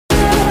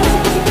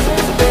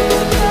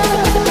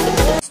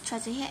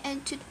Ester here,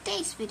 and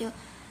today's video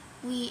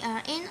we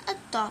are in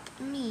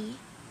Adopt Me.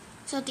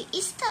 So the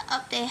Easter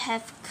update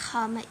have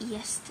come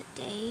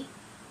yesterday.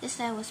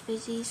 Yesterday I was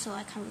busy, so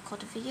I can't record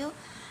the video.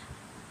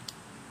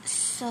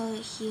 So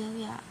here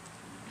we are.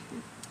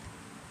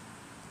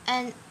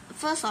 And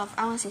first off,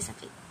 I want to say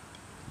something.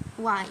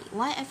 Why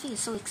everything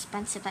is so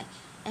expensive? Like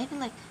everything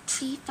like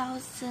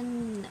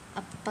 3,000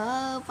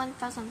 above,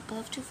 1,000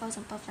 above,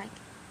 2,000 above. Like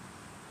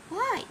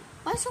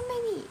why so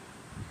many?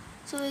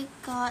 So we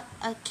got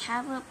a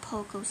carrot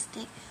pogo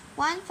stick,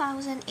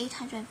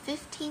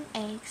 1,815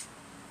 eggs,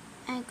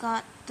 and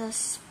got the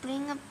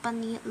spring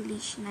bunny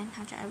leash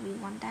 900. I really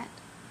want that.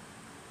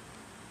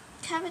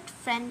 Carrot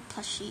friend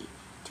plushie,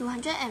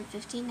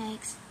 215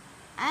 eggs.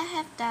 I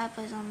have that,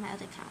 but it's on my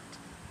other account.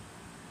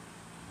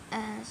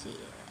 See,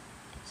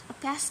 a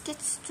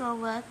basket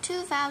stroller,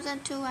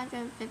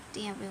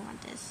 2,250. I really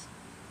want this.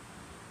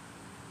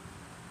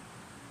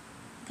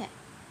 Okay.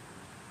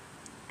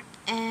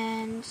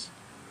 And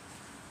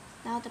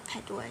now the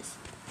pet toys.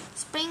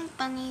 Spring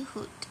bunny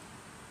hood,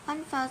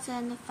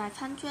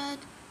 1,500.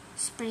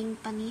 Spring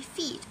bunny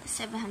feet,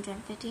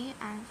 750.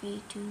 I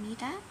really do need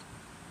that.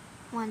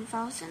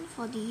 1,000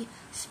 for the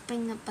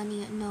spring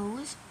bunny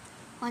nose.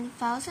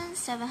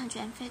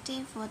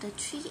 1,750 for the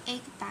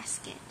 3-egg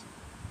basket.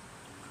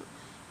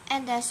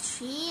 And there's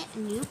 3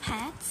 new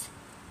pets.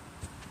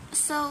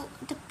 So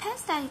the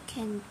pets that you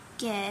can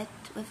get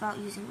without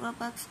using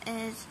Roblox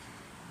is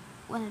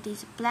one of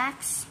these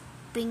black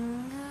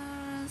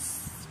Springer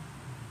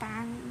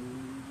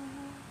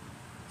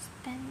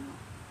Spaniel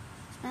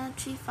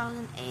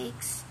 3,000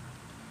 eggs.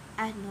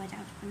 I have no idea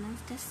how to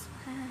pronounce this.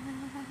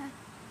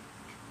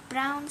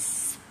 Brown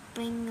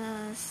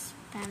Springer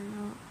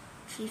Spaniel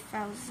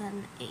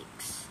 3,000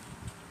 eggs.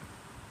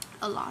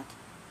 A lot.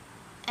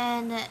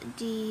 And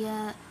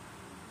the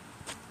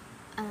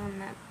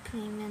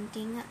premium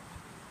thing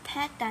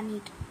pet that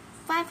need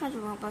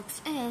 500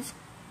 Robux is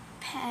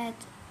pet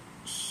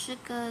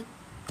sugar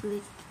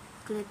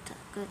glitter.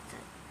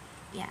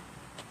 Yeah.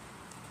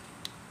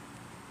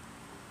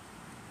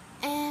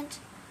 And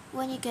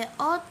when you get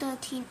all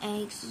 13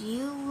 eggs,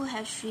 you will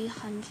have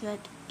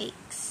 300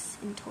 eggs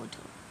in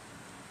total.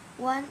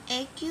 1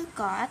 egg you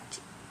got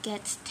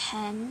gets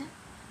 10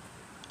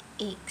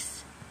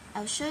 eggs.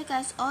 I'll show you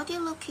guys all the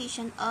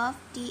location of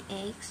the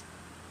eggs.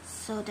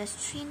 So there's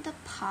 3 in the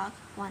park,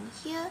 1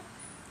 here,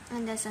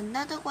 and there's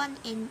another one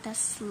in the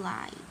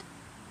slide.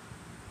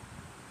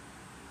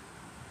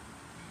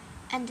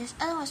 And this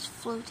other one's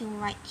floating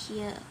right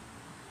here.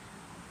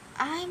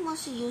 I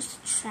mostly use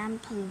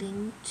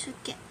trampoline to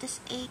get this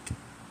egg.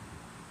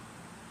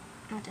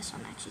 Not this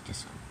one, actually,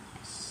 this one.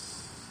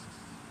 Yes.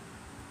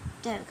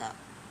 There we go.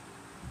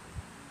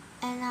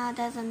 And now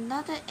there's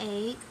another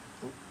egg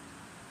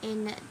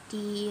in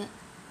the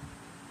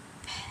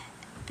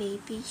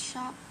baby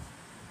shop.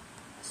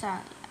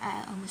 Sorry,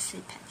 I almost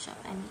said pet shop.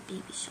 I mean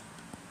baby shop.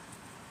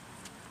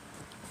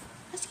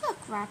 Let's get a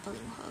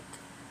grappling hook.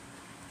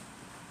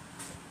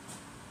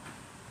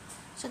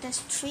 So there's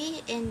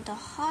 3 in the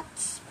hot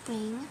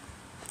spring.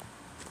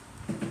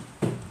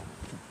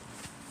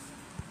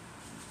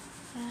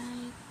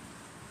 Right.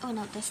 Oh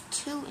no, there's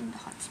 2 in the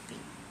hot spring.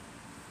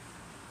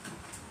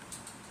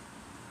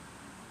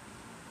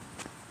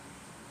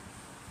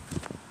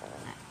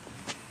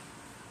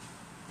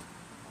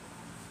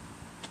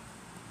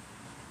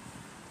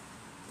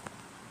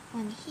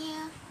 One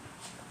here,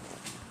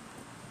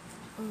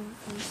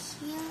 over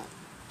here.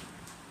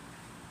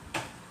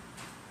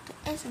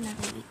 There is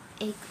another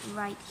egg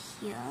right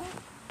here.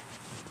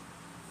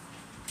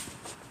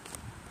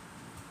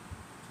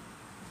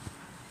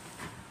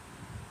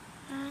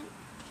 And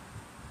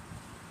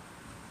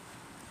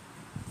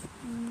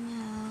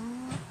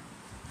now,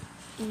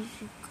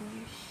 if you go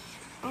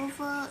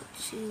over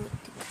to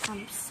the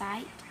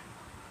campsite,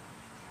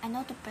 I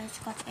know the birds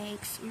got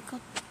eggs. We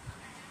could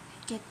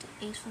get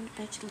the eggs from the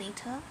birds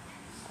later.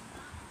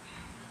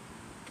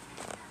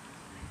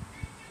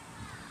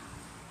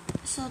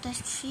 So there's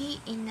 3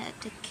 in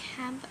the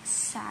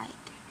campsite.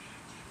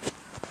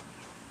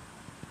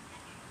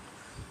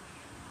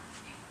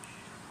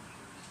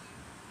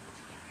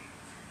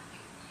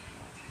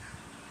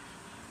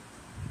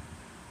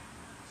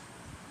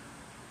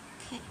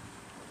 Okay,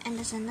 and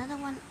there's another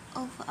one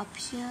over up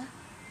here.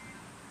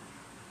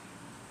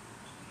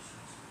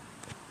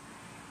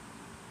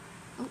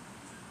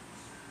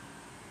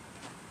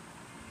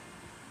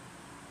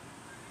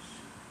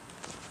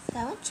 So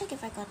I want to check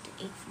if I got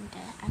the egg from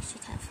there. I actually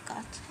kind of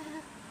forgot.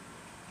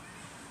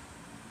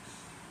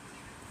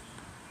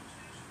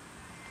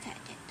 Okay, I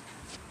did.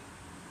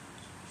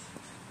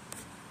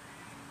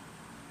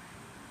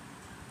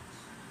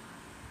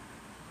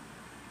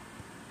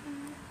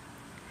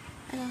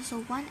 There's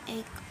also 1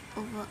 egg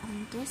over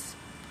on this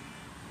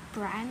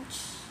branch.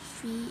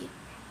 3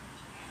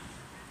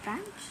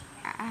 branch?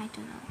 I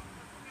don't know.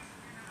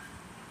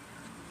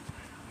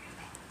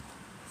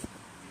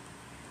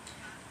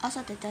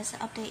 Also, the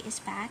desert update is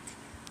back.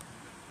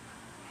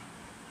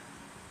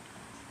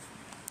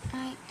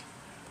 Right.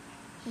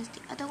 Here's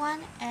the other one,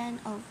 and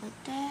over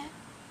there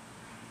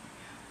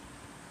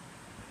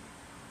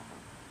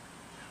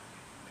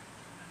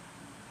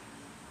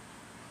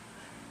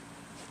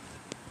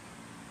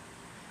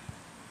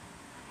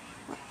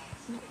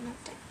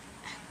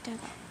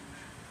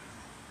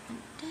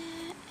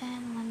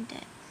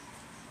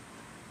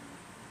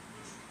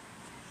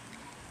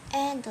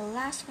and the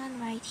last one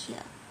right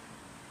here.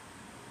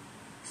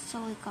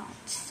 So we got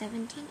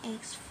 17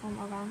 eggs from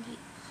around here.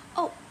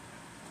 Oh,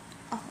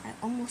 I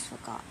almost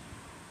forgot.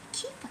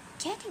 Keep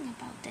forgetting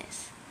about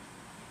this.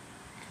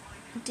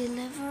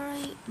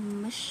 Delivery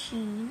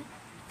machine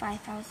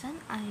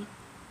 5,000. I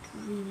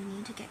really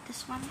need to get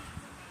this one.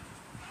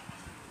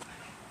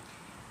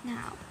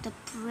 Now the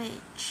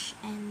bridge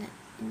and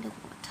in the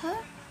water.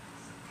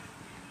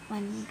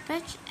 One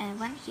bridge and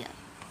one here.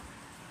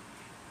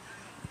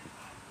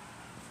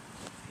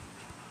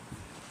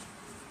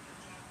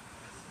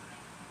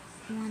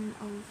 One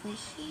over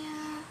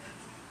here.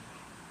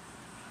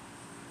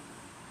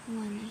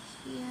 One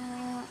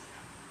here.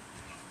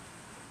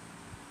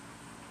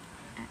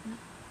 No.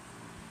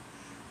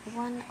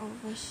 One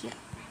over here.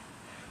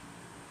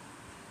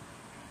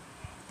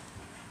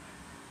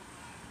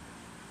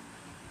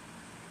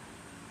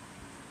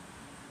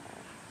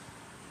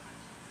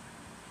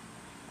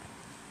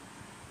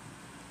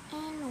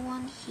 And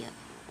one here.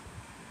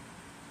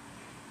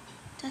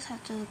 Just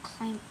have to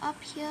climb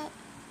up here.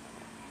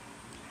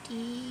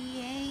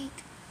 The egg.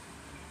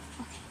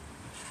 Okay.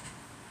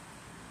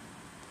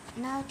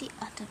 Now the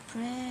other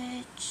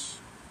bridge.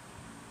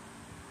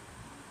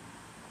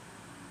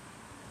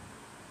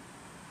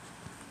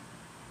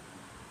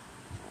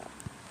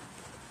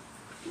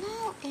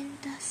 Now in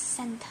the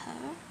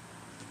center,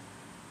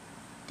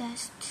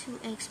 there's 2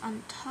 eggs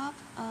on top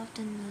of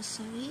the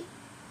nursery.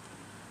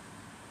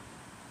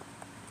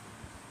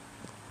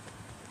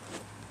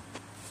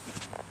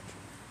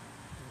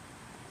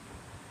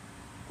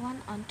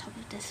 One on top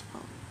of this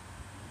bowl.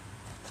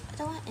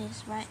 The other one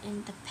is right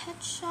in the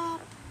pet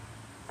shop.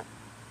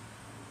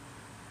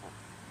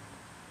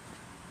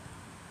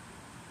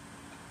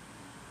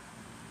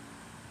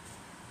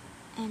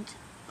 And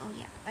oh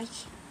yeah, right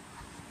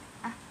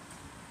here.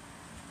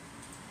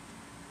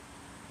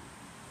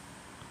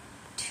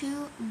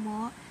 2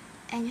 more,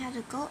 and you have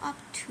to go up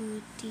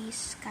to the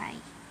sky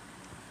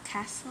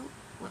castle.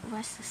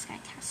 Where's the sky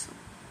castle?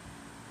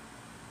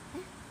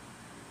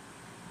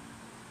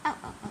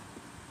 Oh.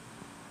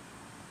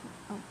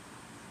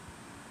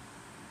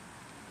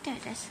 There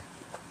it is.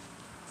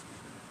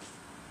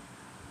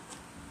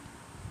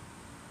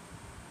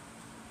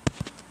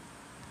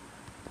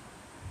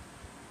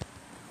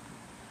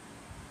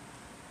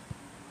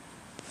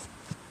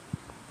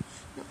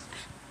 Nope.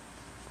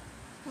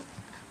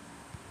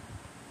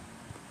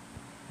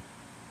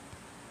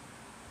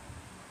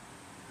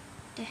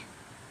 There.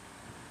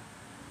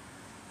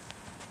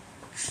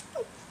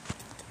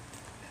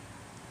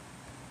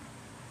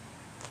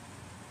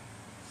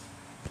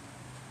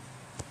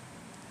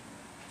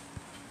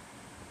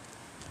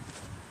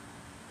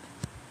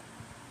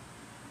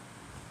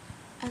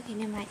 Okay,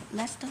 never mind.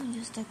 Let's don't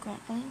use the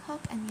grappling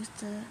hook and use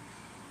the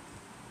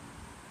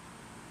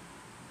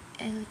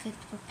elegant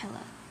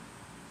propeller.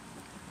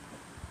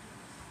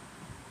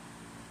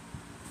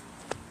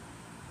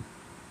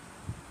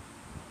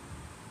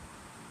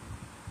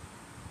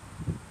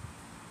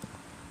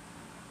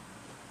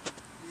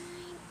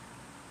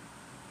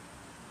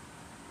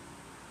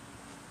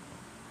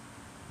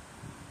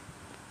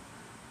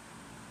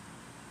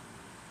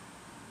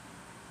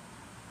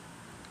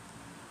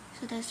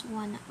 So there's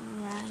one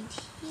right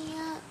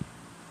here.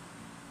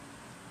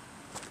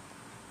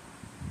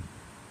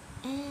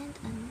 And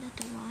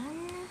another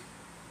one.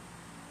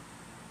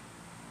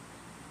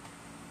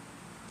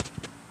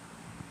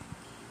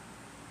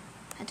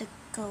 I had to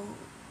go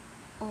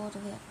all the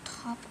way up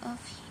top of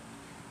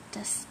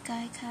the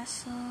sky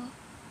castle.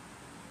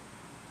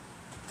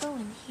 Go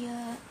in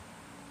here.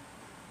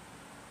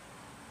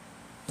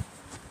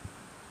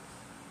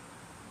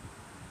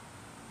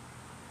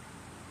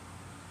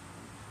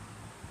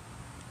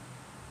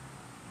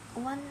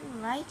 One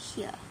right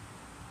here,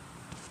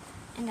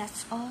 and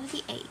that's all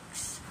the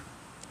eggs.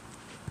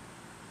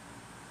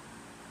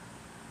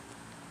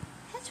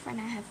 That's when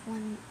I have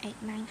 1 egg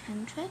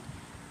 900.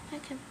 I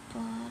can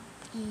put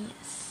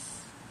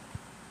yes,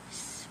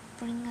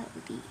 spring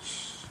a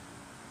leash.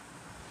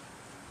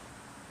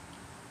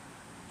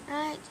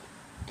 Right,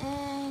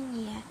 and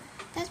yeah,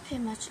 that's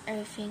pretty much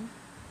everything.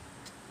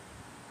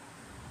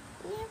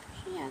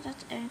 Yeah,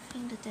 that's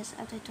everything. The test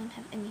update don't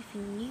have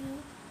anything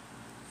new.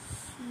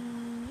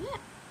 Yeah.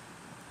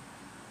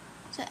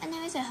 So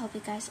anyways, I hope you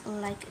guys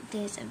like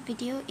this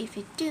video. If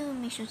you do,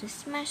 make sure to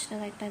smash the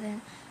like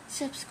button,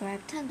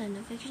 subscribe, turn the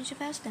notification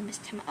bells, don't miss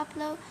time I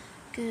upload.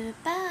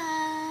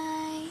 Goodbye.